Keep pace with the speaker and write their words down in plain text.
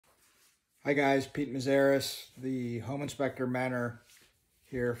Hi guys, Pete Mazaris, the home inspector mentor,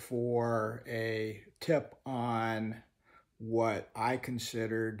 here for a tip on what I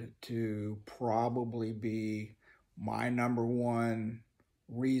considered to probably be my number one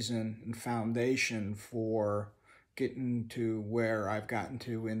reason and foundation for getting to where I've gotten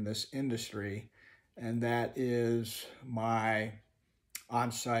to in this industry, and that is my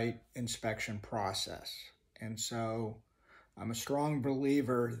on-site inspection process. And so I'm a strong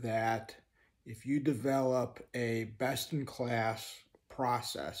believer that if you develop a best-in-class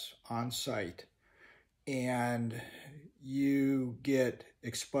process on site and you get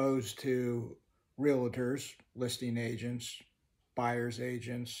exposed to realtors, listing agents, buyer's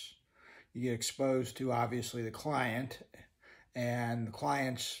agents, you get exposed to obviously the client and the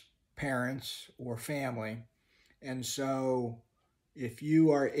client's parents or family. And so if you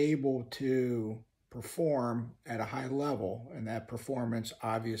are able to perform at a high level, and that performance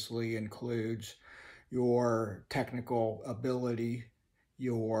obviously includes your technical ability,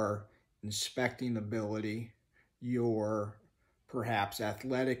 your inspecting ability, your perhaps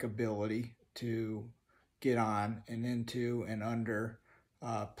athletic ability to get on and into and under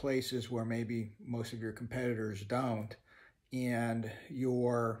places where maybe most of your competitors don't, and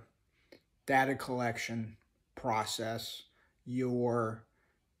your data collection process, your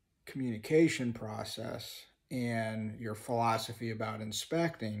communication process, and your philosophy about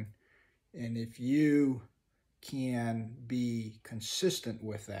inspecting. And if you can be consistent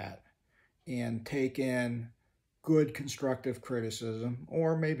with that and take in good constructive criticism,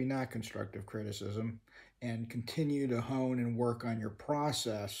 or maybe not constructive criticism, and continue to hone and work on your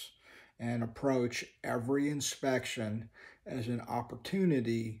process and approach every inspection as an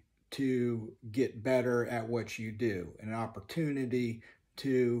opportunity to get better at what you do, an opportunity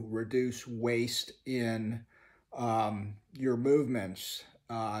to reduce waste in your movements,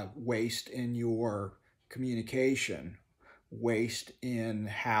 waste in your communication, waste in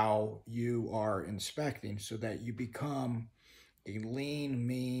how you are inspecting, so that you become a lean,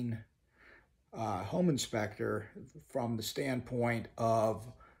 mean home inspector from the standpoint of,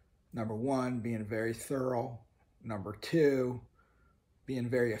 number one, being very thorough, number two, being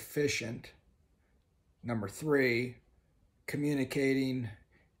very efficient, number three, communicating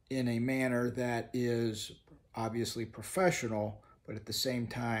in a manner that is obviously professional, but at the same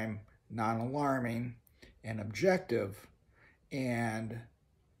time non-alarming and objective, and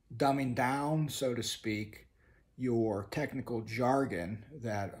dumbing down, so to speak, your technical jargon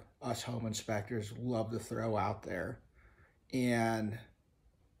that us home inspectors love to throw out there, and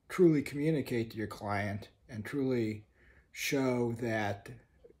truly communicate to your client and truly show that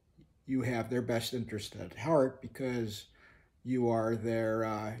you have their best interest at heart, because you are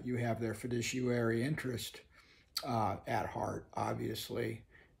their you have their fiduciary interest at heart, obviously.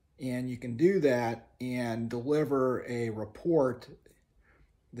 And you can do that and deliver a report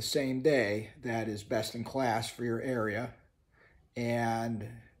the same day that is best in class for your area. And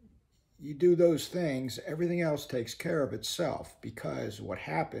you do those things, everything else takes care of itself, because what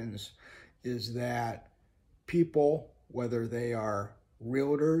happens is that people, whether they are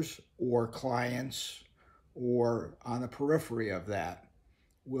realtors or clients or on the periphery of that,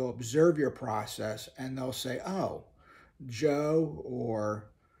 will observe your process and they'll say, oh, Joe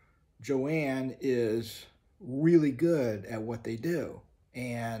or Joanne is really good at what they do.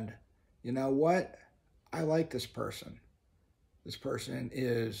 And you know what? I like this person. This person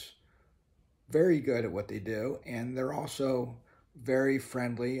is very good at what they do, and they're also very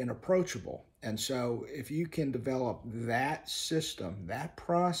friendly and approachable. And so if you can develop that system, that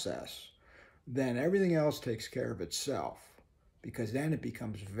process, then everything else takes care of itself, because then it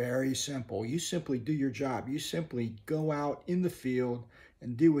becomes very simple. You simply do your job. You simply go out in the field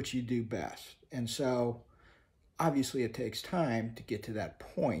and do what you do best. And so obviously it takes time to get to that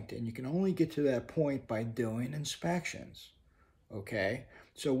point, and you can only get to that point by doing inspections. Okay?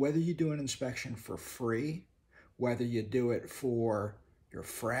 So whether you do an inspection for free, whether you do it for your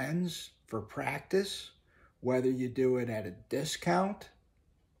friends for practice, whether you do it at a discount,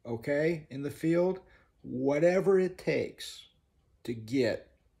 okay, in the field, whatever it takes to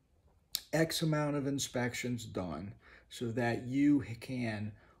get X amount of inspections done so that you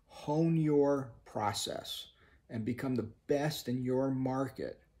can hone your process and become the best in your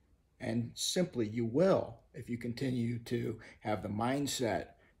market. And simply you will, if you continue to have the mindset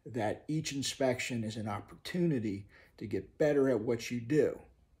that each inspection is an opportunity to get better at what you do.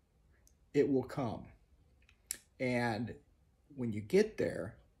 It will come. And when you get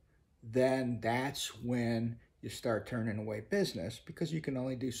there, then that's when you start turning away business, because you can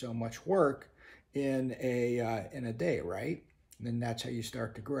only do so much work in a day, right? And then that's how you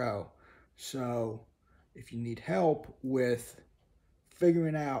start to grow. So if you need help with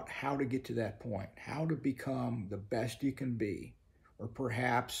figuring out how to get to that point, how to become the best you can be, or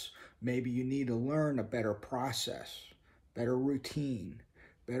perhaps maybe you need to learn a better process, better routine,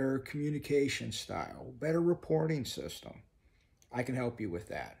 better communication style, better reporting system, I can help you with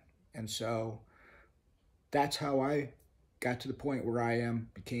that. And so that's how I got to the point where I am,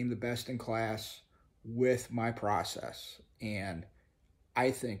 became the best in class with my process. And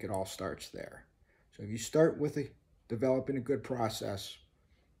I think it all starts there. So if you start with developing a good process,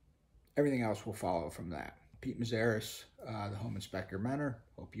 everything else will follow from that. Pete Mazaris, the Home Inspector Mentor.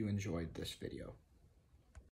 Hope you enjoyed this video.